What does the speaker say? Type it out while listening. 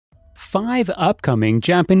5 upcoming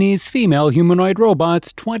Japanese female humanoid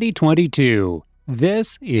robots 2022.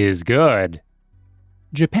 This is good.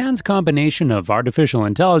 Japan's combination of artificial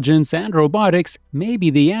intelligence and robotics may be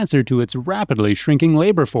the answer to its rapidly shrinking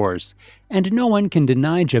labor force, and no one can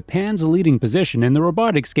deny Japan's leading position in the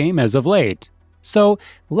robotics game as of late. So,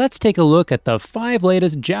 let's take a look at the 5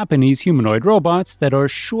 latest Japanese humanoid robots that are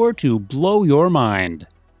sure to blow your mind.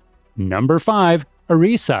 Number 5.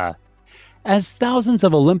 Arisa. As thousands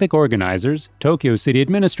of Olympic organizers, Tokyo City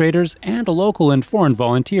administrators, and local and foreign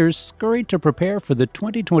volunteers scurried to prepare for the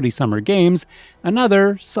 2020 Summer Games,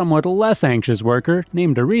 another, somewhat less anxious worker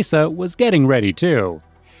named Arisa was getting ready too.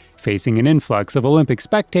 Facing an influx of Olympic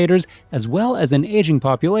spectators, as well as an aging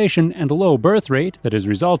population and a low birth rate that has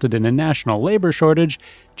resulted in a national labor shortage,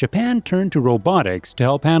 Japan turned to robotics to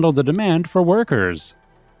help handle the demand for workers.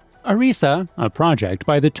 Arisa, a project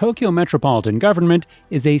by the Tokyo Metropolitan Government,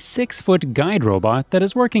 is a 6-foot guide robot that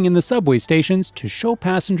is working in the subway stations to show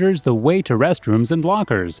passengers the way to restrooms and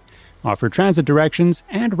lockers, offer transit directions,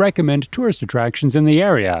 and recommend tourist attractions in the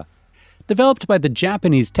area. Developed by the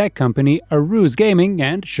Japanese tech company Aruze Gaming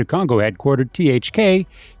and Chicago-headquartered THK,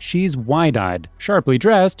 she's wide-eyed, sharply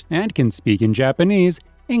dressed, and can speak in Japanese,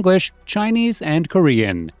 English, Chinese, and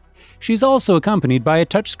Korean. She's also accompanied by a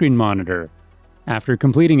touchscreen monitor. After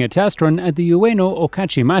completing a test run at the Ueno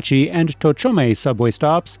Okachimachi and Tochome subway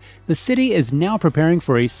stops, the city is now preparing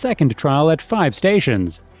for a second trial at 5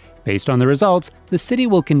 stations. Based on the results, the city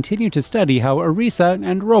will continue to study how Arisa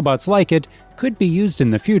and robots like it could be used in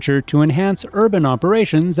the future to enhance urban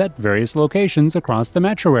operations at various locations across the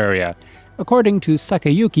metro area, according to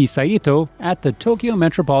Sakayuki Saito at the Tokyo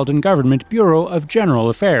Metropolitan Government Bureau of General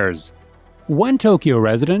Affairs. One Tokyo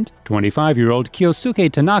resident, 25-year-old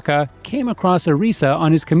Kyosuke Tanaka, came across Arisa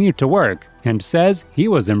on his commute to work and says he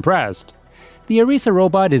was impressed. The Arisa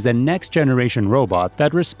robot is a next-generation robot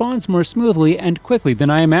that responds more smoothly and quickly than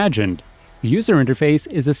I imagined. The user interface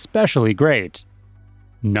is especially great.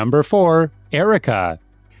 Number 4. Arisa.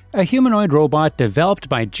 A humanoid robot developed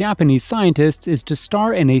by Japanese scientists is to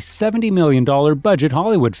star in a $70 million budget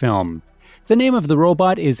Hollywood film. The name of the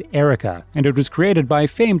robot is Arisa, and it was created by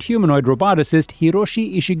famed humanoid roboticist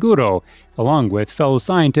Hiroshi Ishiguro, along with fellow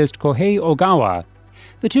scientist Kohei Ogawa.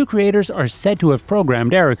 The two creators are said to have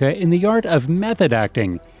programmed Arisa in the art of method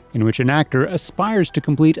acting, in which an actor aspires to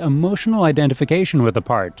complete emotional identification with a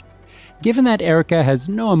part. Given that Arisa has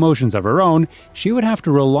no emotions of her own, she would have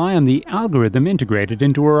to rely on the algorithm integrated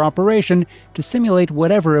into her operation to simulate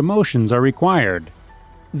whatever emotions are required.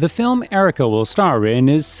 The film Arisa will star in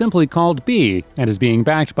is simply called B and is being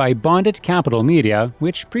backed by Bonded Capital Media,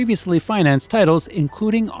 which previously financed titles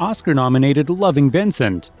including Oscar-nominated Loving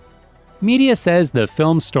Vincent. Media says the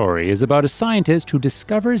film's story is about a scientist who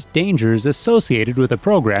discovers dangers associated with a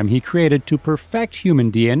program he created to perfect human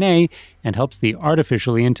DNA and helps the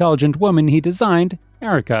artificially intelligent woman he designed,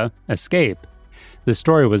 Arisa, escape. The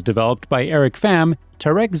story was developed by Eric Pham,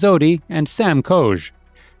 Tarek Zodi, and Sam Koj.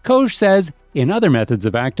 Koj says, in other methods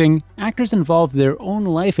of acting, actors involve their own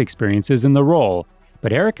life experiences in the role,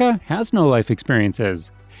 but Arisa has no life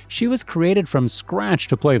experiences. She was created from scratch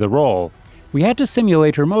to play the role. We had to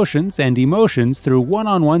simulate her motions and emotions through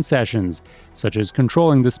one-on-one sessions, such as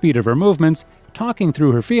controlling the speed of her movements, talking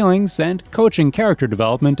through her feelings, and coaching character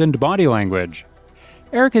development and body language.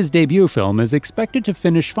 Arisa's debut film is expected to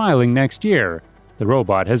finish filing next year. The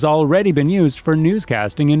robot has already been used for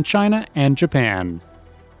newscasting in China and Japan.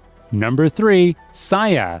 Number 3.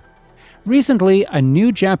 Saya. Recently, a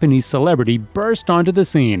new Japanese celebrity burst onto the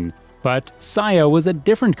scene. But Saya was a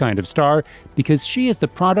different kind of star because she is the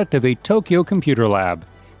product of a Tokyo computer lab.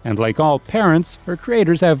 And like all parents, her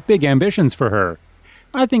creators have big ambitions for her.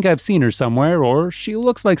 I think I've seen her somewhere, or she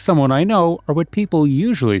looks like someone I know, or what people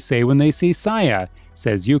usually say when they see Saya,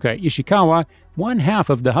 says Yuka Ishikawa, one half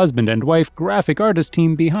of the husband and wife graphic artist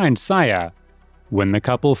team behind Saya. When the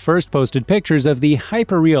couple first posted pictures of the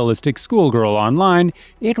hyper-realistic schoolgirl online,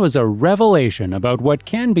 it was a revelation about what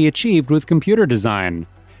can be achieved with computer design.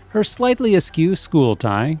 Her slightly askew school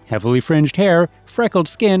tie, heavily fringed hair, freckled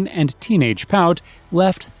skin, and teenage pout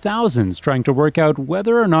left thousands trying to work out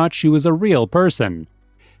whether or not she was a real person.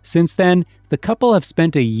 Since then, the couple have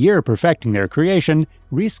spent a year perfecting their creation,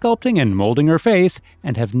 resculpting and molding her face,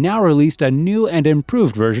 and have now released a new and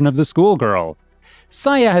improved version of the schoolgirl.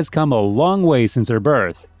 Saya has come a long way since her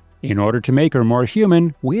birth. In order to make her more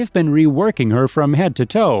human, we have been reworking her from head to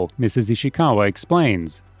toe, Mrs. Ishikawa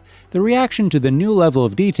explains. The reaction to the new level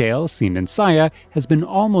of detail seen in Saya has been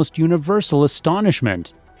almost universal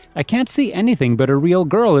astonishment. "I can't see anything but a real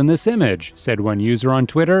girl in this image," said one user on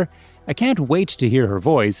Twitter. "I can't wait to hear her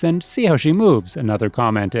voice and see how she moves," another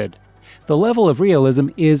commented. the level of realism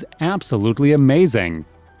is absolutely amazing.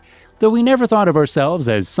 Though we never thought of ourselves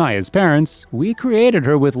as Saya's parents, we created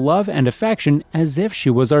her with love and affection as if she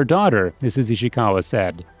was our daughter, Mrs. Ishikawa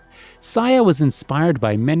said. Saya was inspired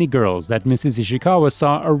by many girls that Mrs. Ishikawa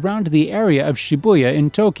saw around the area of Shibuya in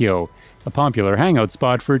Tokyo, a popular hangout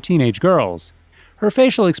spot for teenage girls. Her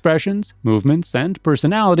facial expressions, movements, and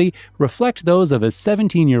personality reflect those of a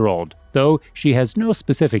 17-year-old, though she has no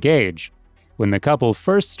specific age. When the couple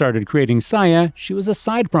first started creating Saya, she was a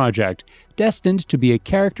side project, destined to be a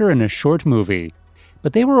character in a short movie.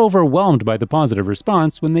 But they were overwhelmed by the positive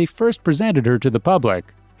response when they first presented her to the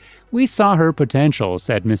public. "We saw her potential,"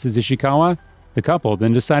 said Mrs. Ishikawa. The couple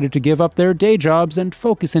then decided to give up their day jobs and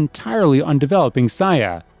focus entirely on developing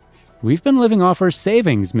Saya. "We've been living off our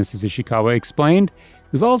savings," Mrs. Ishikawa explained.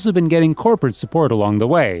 "We've also been getting corporate support along the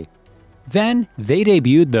way." Then, they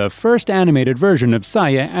debuted the first animated version of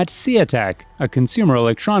Saya at Seatech, a consumer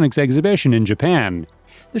electronics exhibition in Japan.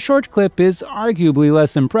 The short clip is arguably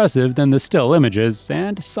less impressive than the still images,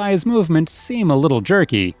 and Saya's movements seem a little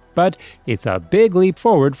jerky, but it's a big leap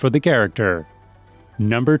forward for the character.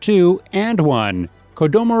 Number 2 and 1.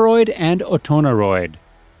 Kodomoroid and Otonaroid.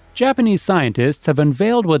 Japanese scientists have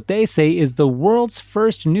unveiled what they say is the world's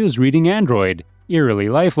first news-reading android, eerily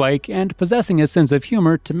lifelike and possessing a sense of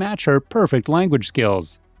humor to match her perfect language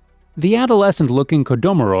skills. The adolescent-looking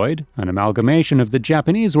Kodomoroid, an amalgamation of the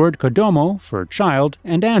Japanese word kodomo for child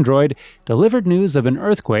and android, delivered news of an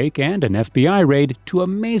earthquake and an FBI raid to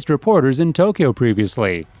amazed reporters in Tokyo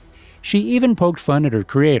previously. She even poked fun at her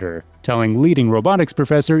creator, telling leading robotics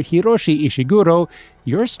professor Hiroshi Ishiguro,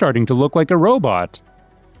 "You're starting to look like a robot."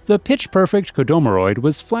 The pitch-perfect Kodomoroid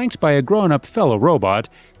was flanked by a grown-up fellow robot,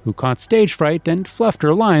 who caught stage fright and fluffed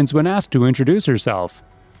her lines when asked to introduce herself.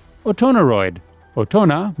 Otonaroid,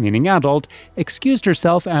 Otona, meaning adult, excused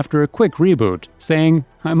herself after a quick reboot, saying,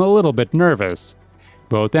 "I'm a little bit nervous."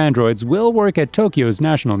 Both androids will work at Tokyo's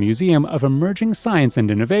National Museum of Emerging Science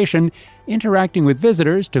and Innovation, interacting with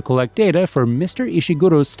visitors to collect data for Mr.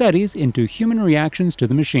 Ishiguro's studies into human reactions to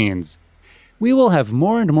the machines. "We will have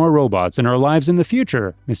more and more robots in our lives in the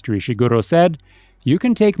future," Mr. Ishiguro said. "You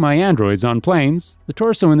can take my androids on planes, the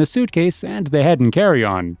torso in the suitcase, and the head and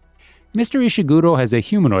carry-on." Mr. Ishiguro has a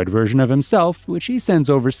humanoid version of himself, which he sends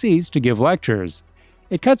overseas to give lectures.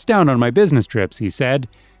 "It cuts down on my business trips," he said.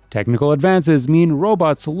 "Technical advances mean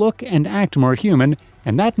robots look and act more human,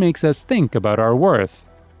 and that makes us think about our worth."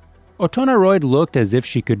 Otonaroid looked as if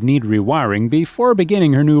she could need rewiring before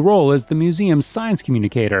beginning her new role as the museum's science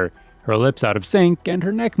communicator, her lips out of sync and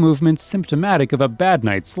her neck movements symptomatic of a bad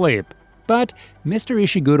night's sleep. But Mr.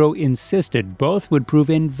 Ishiguro insisted both would prove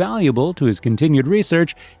invaluable to his continued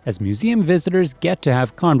research, as museum visitors get to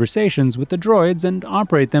have conversations with the droids and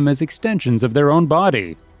operate them as extensions of their own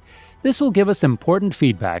body. "This will give us important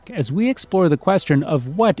feedback as we explore the question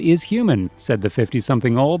of what is human," said the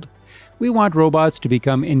 50-something-old. "We want robots to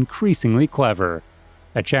become increasingly clever."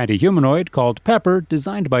 A chatty humanoid called Pepper,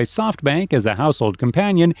 designed by SoftBank as a household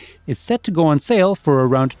companion, is set to go on sale for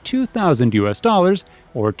around $2,000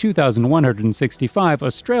 or 2,165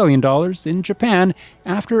 Australian dollars in Japan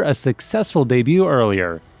after a successful debut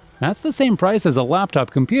earlier. "That's the same price as a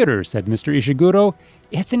laptop computer," said Mr. Ishiguro.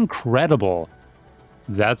 "It's incredible."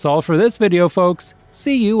 That's all for this video, folks.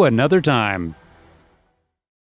 See you another time.